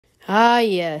Ah,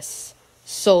 yes,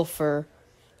 sulfur.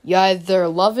 You either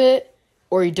love it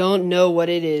or you don't know what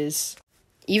it is.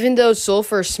 Even though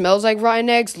sulfur smells like rotten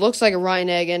eggs, looks like a rotten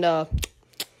egg, and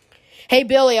hey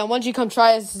Billy, I want you to come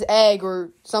try this egg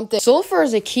or something. Sulfur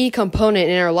is a key component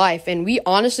in our life, and we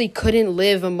honestly couldn't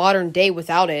live a modern day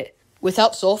without it.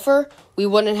 Without sulfur, we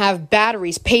wouldn't have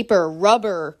batteries, paper,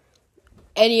 rubber,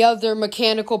 any other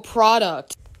mechanical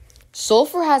product.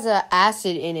 Sulfur has an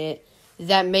acid in it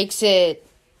that makes it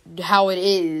how it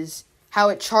is, how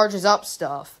it charges up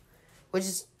stuff, which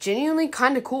is genuinely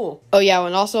kind of cool. Oh yeah,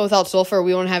 and also without sulfur,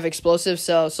 we won't have explosives,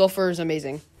 so sulfur is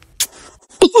amazing.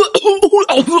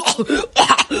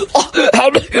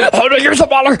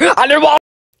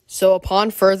 So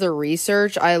upon further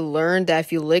research, I learned that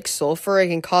if you lick sulfur, it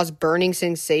can cause burning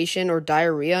sensation or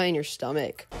diarrhea in your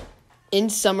stomach. In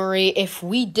summary, if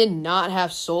we did not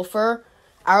have sulfur,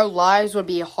 our lives would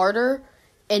be harder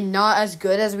and not as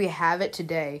good as we have it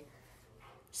today.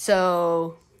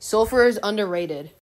 So, sulfur is underrated.